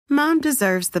Mom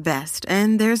deserves the best,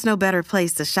 and there's no better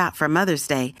place to shop for Mother's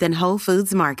Day than Whole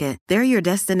Foods Market. They're your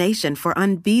destination for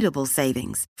unbeatable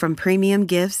savings, from premium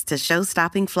gifts to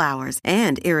show-stopping flowers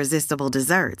and irresistible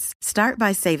desserts. Start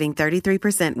by saving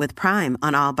 33% with Prime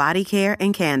on all body care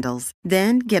and candles.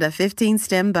 Then get a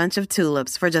 15-stem bunch of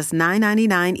tulips for just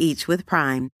 $9.99 each with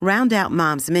Prime. Round out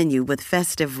Mom's menu with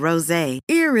festive rosé,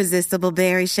 irresistible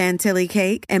berry chantilly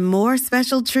cake, and more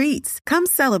special treats. Come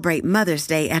celebrate Mother's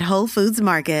Day at Whole Foods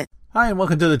Market. Hi, and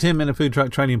welcome to the 10-Minute Food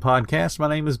Truck Training Podcast. My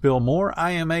name is Bill Moore.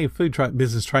 I am a food truck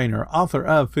business trainer, author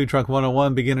of Food Truck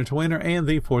 101, Beginner to Winner, and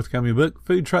the forthcoming book,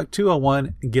 Food Truck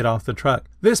 201, Get Off the Truck.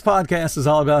 This podcast is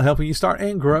all about helping you start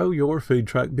and grow your food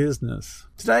truck business.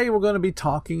 Today, we're going to be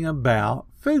talking about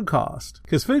food cost,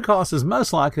 because food cost is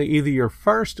most likely either your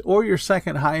first or your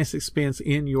second highest expense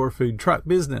in your food truck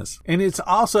business. And it's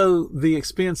also the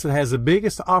expense that has the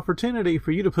biggest opportunity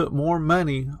for you to put more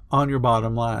money on your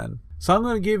bottom line. So I'm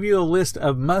going to give you a list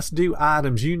of must-do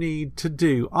items you need to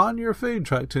do on your food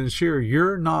truck to ensure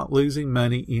you're not losing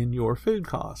money in your food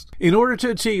cost. In order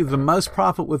to achieve the most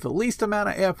profit with the least amount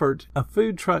of effort, a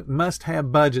food truck must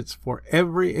have budgets for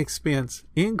every expense,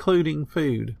 including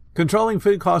food. Controlling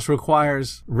food costs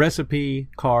requires recipe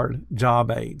card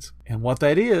job aids. And what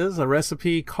that is, a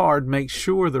recipe card makes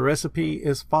sure the recipe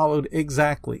is followed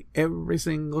exactly every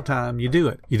single time you do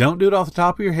it. You don't do it off the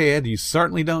top of your head. You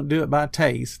certainly don't do it by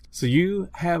taste. So you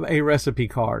have a recipe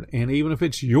card. And even if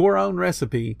it's your own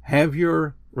recipe, have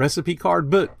your recipe card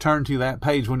book turned to that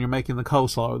page when you're making the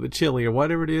coleslaw or the chili or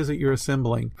whatever it is that you're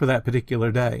assembling for that particular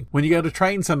day. When you go to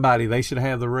train somebody, they should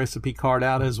have the recipe card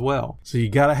out as well. So you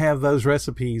got to have those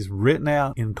recipes written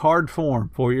out in card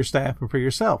form for your staff and for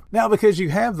yourself. Now, because you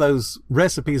have those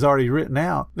recipes already written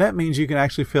out, that means you can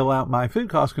actually fill out my food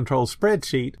cost control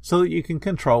spreadsheet so that you can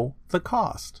control the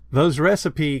cost. Those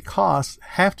recipe costs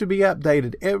have to be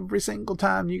updated every single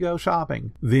time you go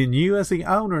shopping. Then you as the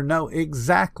owner know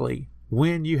exactly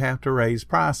when you have to raise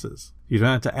prices. You don't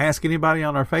have to ask anybody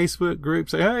on our Facebook group,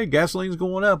 say, hey, gasoline's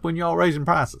going up when y'all raising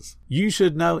prices. You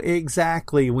should know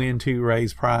exactly when to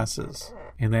raise prices.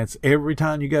 And that's every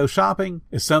time you go shopping.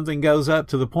 If something goes up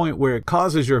to the point where it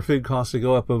causes your food costs to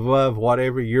go up above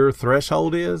whatever your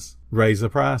threshold is, raise the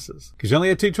prices. Because you only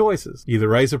have two choices. Either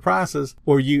raise the prices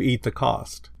or you eat the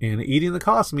cost. And eating the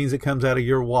cost means it comes out of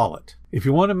your wallet. If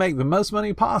you want to make the most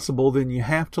money possible, then you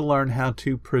have to learn how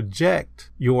to project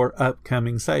your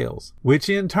upcoming sales, which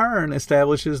in turn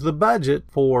establishes the budget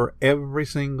for every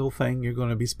single thing you're going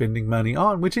to be spending money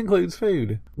on, which includes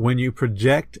food. When you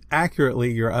project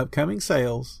accurately your upcoming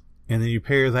sales, and then you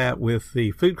pair that with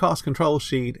the food cost control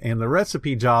sheet and the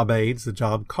recipe job aids, the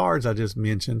job cards I just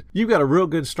mentioned, you've got a real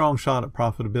good strong shot at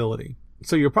profitability.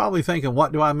 So you're probably thinking,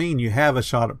 what do I mean you have a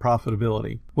shot at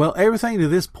profitability? Well, everything to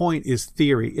this point is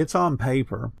theory. It's on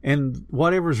paper. And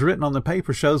whatever's written on the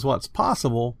paper shows what's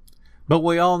possible. But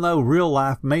we all know real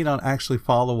life may not actually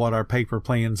follow what our paper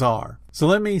plans are. So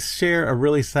let me share a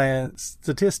really sad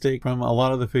statistic from a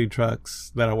lot of the food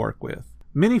trucks that I work with.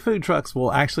 Many food trucks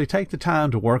will actually take the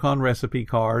time to work on recipe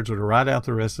cards or to write out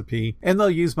the recipe, and they'll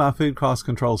use my food cost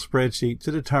control spreadsheet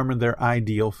to determine their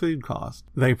ideal food cost.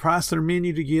 They price their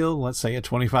menu to yield, let's say, a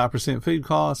 25% food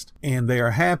cost, and they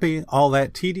are happy all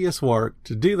that tedious work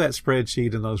to do that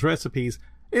spreadsheet and those recipes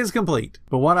is complete.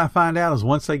 But what I find out is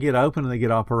once they get open and they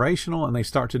get operational and they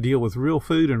start to deal with real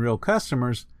food and real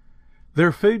customers,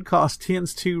 their food cost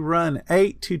tends to run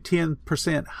 8 to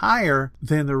 10% higher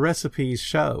than the recipes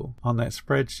show on that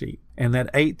spreadsheet. And that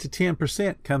 8 to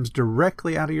 10% comes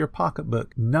directly out of your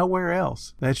pocketbook, nowhere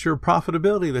else. That's your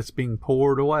profitability that's being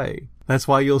poured away. That's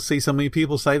why you'll see so many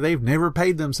people say they've never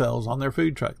paid themselves on their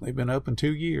food truck. They've been open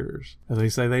 2 years. Or they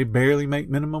say they barely make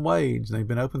minimum wage and they've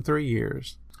been open 3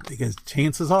 years. Because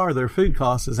chances are their food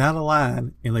cost is out of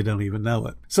line and they don't even know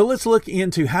it. So let's look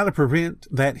into how to prevent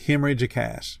that hemorrhage of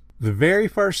cash. The very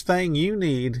first thing you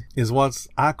need is what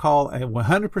I call a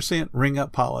 100% ring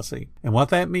up policy. And what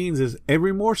that means is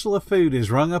every morsel of food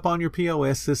is rung up on your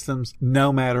POS systems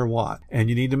no matter what. And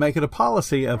you need to make it a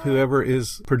policy of whoever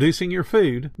is producing your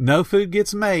food. No food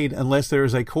gets made unless there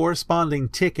is a corresponding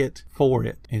ticket for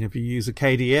it. And if you use a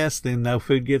KDS, then no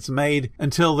food gets made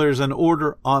until there's an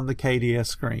order on the KDS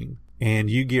screen.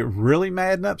 And you get really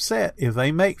mad and upset if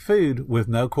they make food with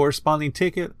no corresponding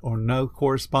ticket or no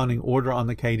corresponding order on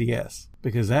the KDS.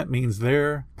 Because that means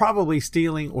they're probably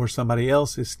stealing or somebody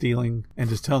else is stealing and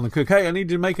just telling the cook, hey, I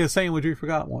need you to make a sandwich, you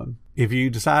forgot one. If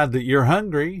you decide that you're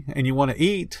hungry and you want to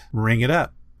eat, ring it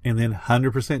up and then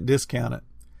 100% discount it.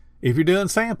 If you're doing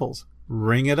samples,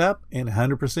 ring it up and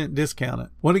 100% discount it.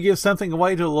 Want to give something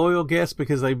away to a loyal guest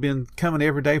because they've been coming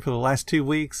every day for the last 2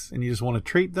 weeks and you just want to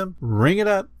treat them? Ring it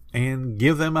up and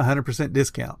give them a 100%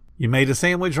 discount. You made a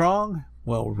sandwich wrong?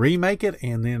 Well, remake it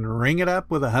and then ring it up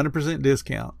with a 100%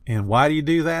 discount. And why do you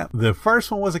do that? The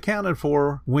first one was accounted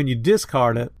for when you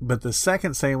discard it, but the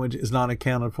second sandwich is not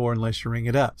accounted for unless you ring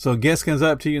it up. So a guest comes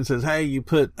up to you and says, hey, you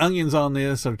put onions on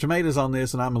this or tomatoes on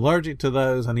this and I'm allergic to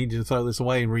those. I need you to throw this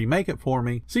away and remake it for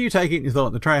me. So you take it and you throw it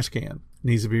in the trash can. It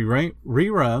needs to be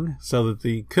rerung so that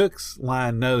the cook's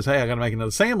line knows, hey, I got to make another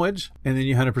sandwich, and then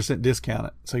you 100% discount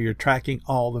it. So you're tracking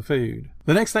all the food.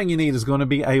 The next thing you need is going to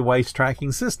be a waste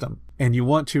tracking system, and you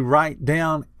want to write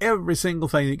down every single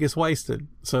thing that gets wasted.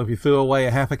 So if you threw away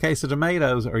a half a case of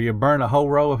tomatoes or you burn a whole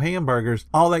row of hamburgers,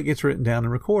 all that gets written down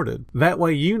and recorded. That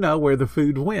way you know where the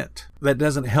food went. That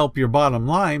doesn't help your bottom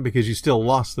line because you still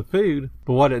lost the food,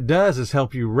 but what it does is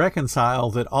help you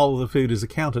reconcile that all of the food is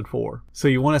accounted for. So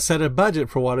you want to set a budget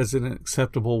for what is an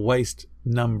acceptable waste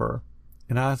number.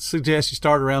 And I suggest you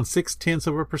start around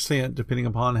 0.6% depending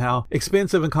upon how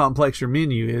expensive and complex your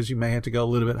menu is. You may have to go a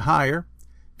little bit higher.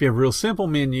 If you have a real simple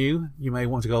menu, you may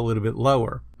want to go a little bit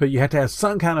lower. But you have to have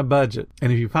some kind of budget.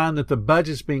 And if you find that the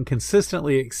budget's being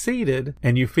consistently exceeded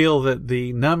and you feel that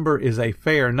the number is a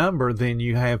fair number, then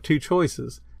you have two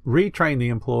choices. Retrain the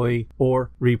employee or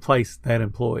replace that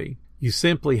employee. You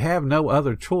simply have no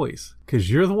other choice because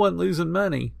you're the one losing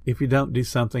money if you don't do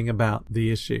something about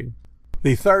the issue.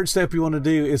 The third step you want to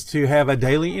do is to have a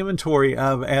daily inventory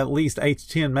of at least 8 to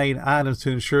 10 made items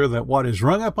to ensure that what is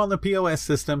rung up on the POS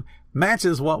system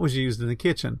matches what was used in the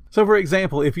kitchen. So for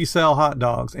example, if you sell hot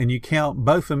dogs and you count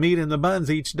both the meat and the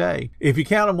buns each day, if you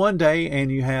count them one day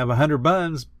and you have 100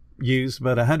 buns used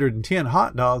but 110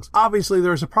 hot dogs, obviously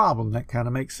there's a problem. That kind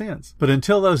of makes sense. But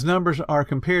until those numbers are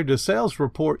compared to a sales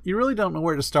report, you really don't know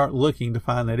where to start looking to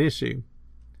find that issue.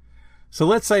 So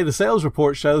let's say the sales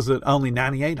report shows that only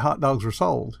 98 hot dogs were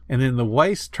sold, and then the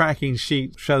waste tracking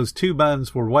sheet shows 2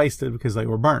 buns were wasted because they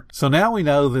were burnt. So now we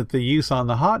know that the use on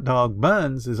the hot dog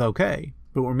buns is okay,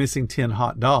 but we're missing 10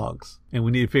 hot dogs, and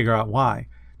we need to figure out why.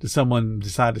 Did someone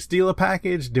decide to steal a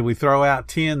package? Did we throw out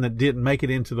 10 that didn't make it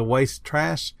into the waste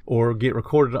trash or get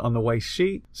recorded on the waste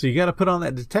sheet? So you got to put on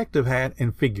that detective hat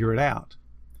and figure it out.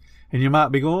 And you might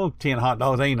be going, oh, 10 hot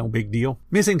dogs ain't no big deal.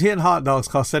 Missing 10 hot dogs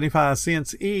cost 75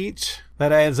 cents each.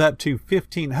 That adds up to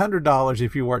 $1,500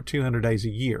 if you work 200 days a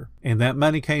year. And that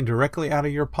money came directly out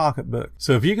of your pocketbook.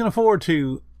 So if you can afford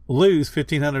to lose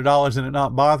 $1,500 and it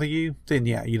not bother you, then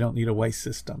yeah, you don't need a waste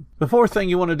system. The fourth thing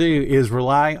you want to do is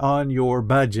rely on your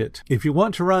budget. If you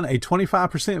want to run a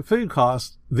 25% food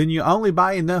cost, then you only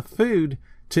buy enough food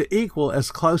to equal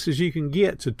as close as you can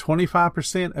get to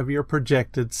 25% of your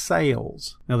projected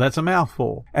sales. Now that's a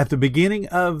mouthful. At the beginning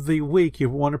of the week, you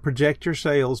want to project your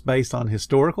sales based on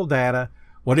historical data,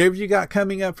 whatever you got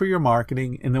coming up for your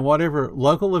marketing, and then whatever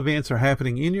local events are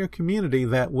happening in your community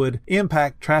that would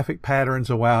impact traffic patterns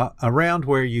around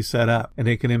where you set up. And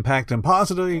it can impact them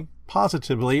positively,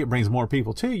 it brings more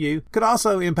people to you. Could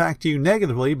also impact you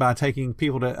negatively by taking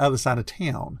people to the other side of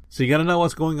town. So you got to know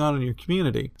what's going on in your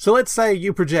community. So let's say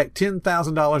you project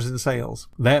 $10,000 in sales.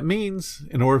 That means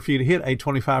in order for you to hit a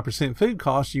 25% food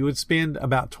cost, you would spend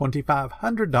about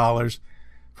 $2,500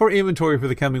 for inventory for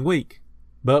the coming week.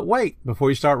 But wait, before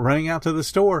you start running out to the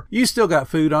store, you still got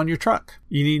food on your truck.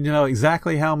 You need to know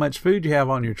exactly how much food you have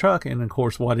on your truck and of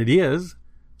course what it is,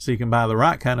 so you can buy the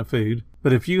right kind of food.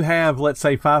 But if you have, let's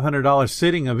say, $500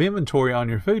 sitting of inventory on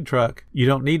your food truck, you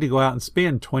don't need to go out and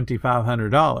spend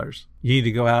 $2,500. You need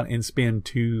to go out and spend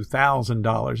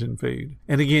 $2,000 in food.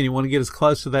 And again, you want to get as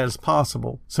close to that as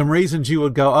possible. Some reasons you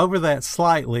would go over that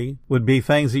slightly would be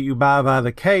things that you buy by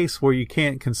the case where you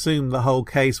can't consume the whole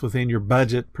case within your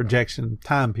budget projection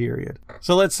time period.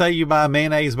 So let's say you buy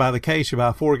mayonnaise by the case, you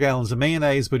buy 4 gallons of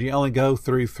mayonnaise, but you only go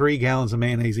through 3 gallons of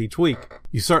mayonnaise each week.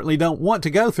 You certainly don't want to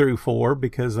go through 4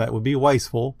 because that would be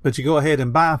wasteful, but you go ahead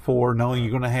and buy 4 knowing you're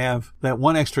going to have that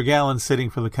 1 extra gallon sitting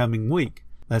for the coming week.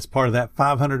 That's part of that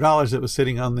 $500 that was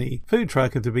sitting on the food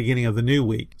truck at the beginning of the new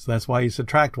week. So that's why you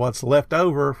subtract what's left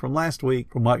over from last week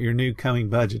from what your new coming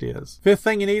budget is. Fifth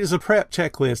thing you need is a prep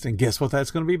checklist. And guess what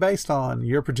that's going to be based on?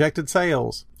 Your projected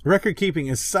sales. Record keeping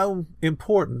is so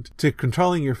important to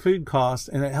controlling your food costs,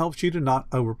 and it helps you to not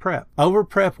over prep. Over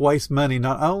prep wastes money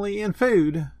not only in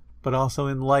food, but also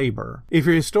in labor. If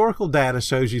your historical data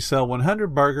shows you sell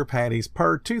 100 burger patties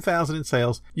per 2,000 in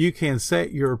sales, you can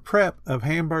set your prep of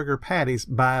hamburger patties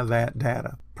by that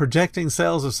data. Projecting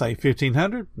sales of say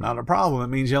 1,500, not a problem. It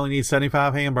means you only need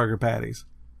 75 hamburger patties.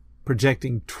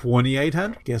 projecting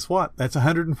 2,800, guess what? That's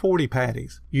 140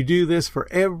 patties. You do this for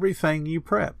everything you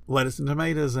prep. Lettuce and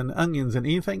tomatoes and onions and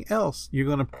anything else. You're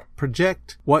going to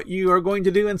project what you are going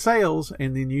to do in sales,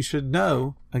 and then you should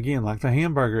know, again, like the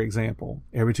hamburger example,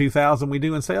 every 2,000 we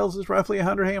do in sales is roughly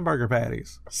 100 hamburger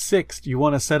patties. Sixth, you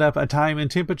want to set up a time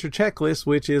and temperature checklist,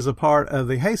 which is a part of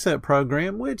the HACCP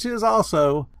program, which is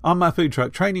also on my food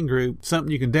truck training group,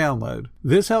 something you can download.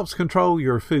 This helps control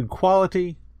your food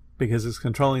quality, because it's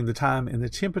controlling the time and the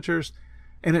temperatures,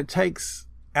 and it takes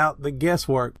out the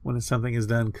guesswork when something is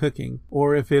done cooking,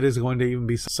 or if it is going to even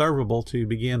be servable to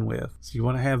begin with. So you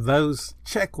want to have those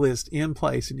checklists in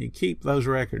place, and you keep those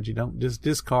records. You don't just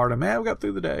discard them. We got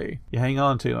through the day. You hang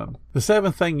on to them. The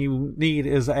seventh thing you need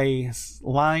is a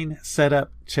line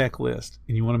setup checklist,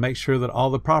 and you want to make sure that all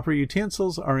the proper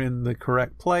utensils are in the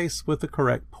correct place with the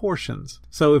correct portions.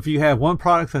 So if you have one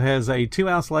product that has a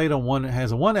 2-ounce ladle and one that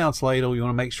has a 1-ounce ladle, you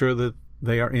want to make sure that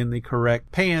they are in the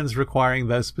correct pans requiring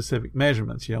those specific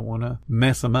measurements. You don't want to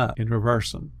mess them up and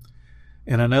reverse them.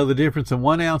 And I know the difference in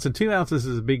 1 ounce and 2 ounces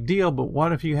is a big deal, but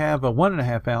what if you have a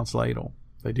 1.5 ounce ladle?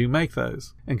 They do make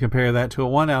those. And compare that to a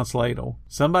 1 ounce ladle.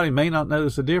 Somebody may not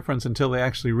notice the difference until they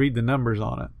actually read the numbers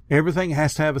on it. Everything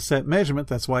has to have a set measurement.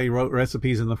 That's why you wrote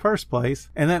recipes in the first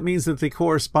place. And that means that the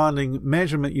corresponding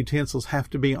measurement utensils have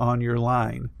to be on your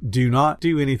line. Do not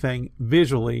do anything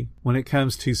visually when it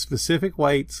comes to specific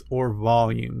weights or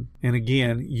volume. And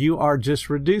again, you are just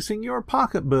reducing your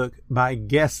pocketbook by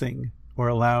guessing or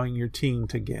allowing your team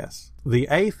to guess. The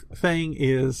eighth thing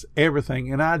is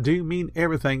everything, and I do mean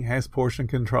everything, has portion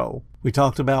control. We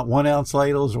talked about 1 ounce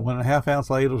ladles or 1.5 ounce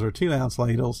ladles or 2 ounce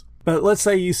ladles. But let's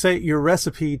say you set your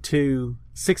recipe to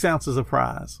 6 ounces of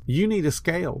fries. You need a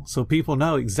scale so people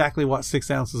know exactly what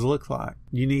 6 ounces looks like.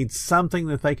 You need something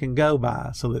that they can go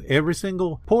by so that every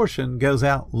single portion goes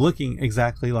out looking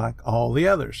exactly like all the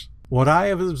others. What I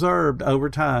have observed over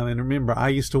time, and remember, I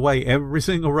used to weigh every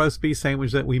single roast beef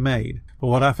sandwich that we made, but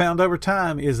what I found over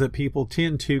time is that people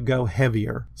tend to go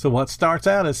heavier. So what starts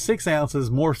out as 6 ounces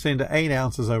morphs into 8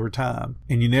 ounces over time.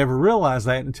 And you never realize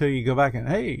that until you go back and,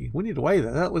 hey, we need to weigh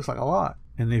that. That looks like a lot.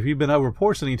 And if you've been over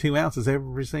portioning 2 ounces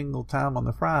every single time on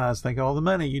the fries, think of all the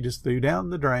money you just threw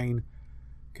down the drain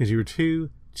because you were too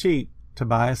cheap to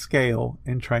buy a scale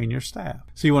and train your staff.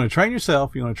 So you want to train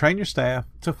yourself, you want to train your staff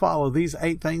to follow these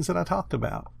 8 things that I talked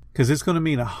about, because it's going to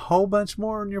mean a whole bunch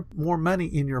more money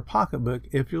in your pocketbook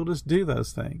if you'll just do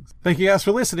those things. Thank you guys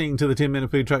for listening to the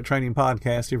 10-Minute Food Truck Training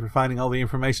Podcast. If you're finding all the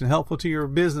information helpful to your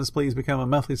business, please become a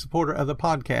monthly supporter of the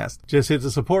podcast. Just hit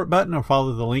the support button or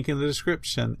follow the link in the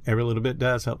description. Every little bit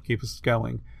does help keep us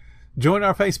going. Join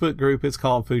our Facebook group. It's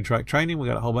called Food Truck Training. We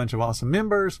got a whole bunch of awesome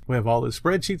members. We have all the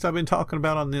spreadsheets I've been talking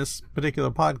about on this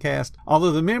particular podcast.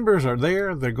 Although the members are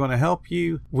there, they're going to help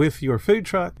you with your food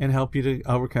truck and help you to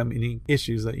overcome any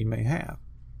issues that you may have.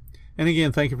 And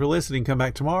again, thank you for listening. Come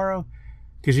back tomorrow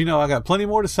because you know I got plenty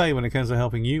more to say when it comes to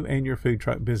helping you and your food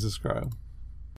truck business grow.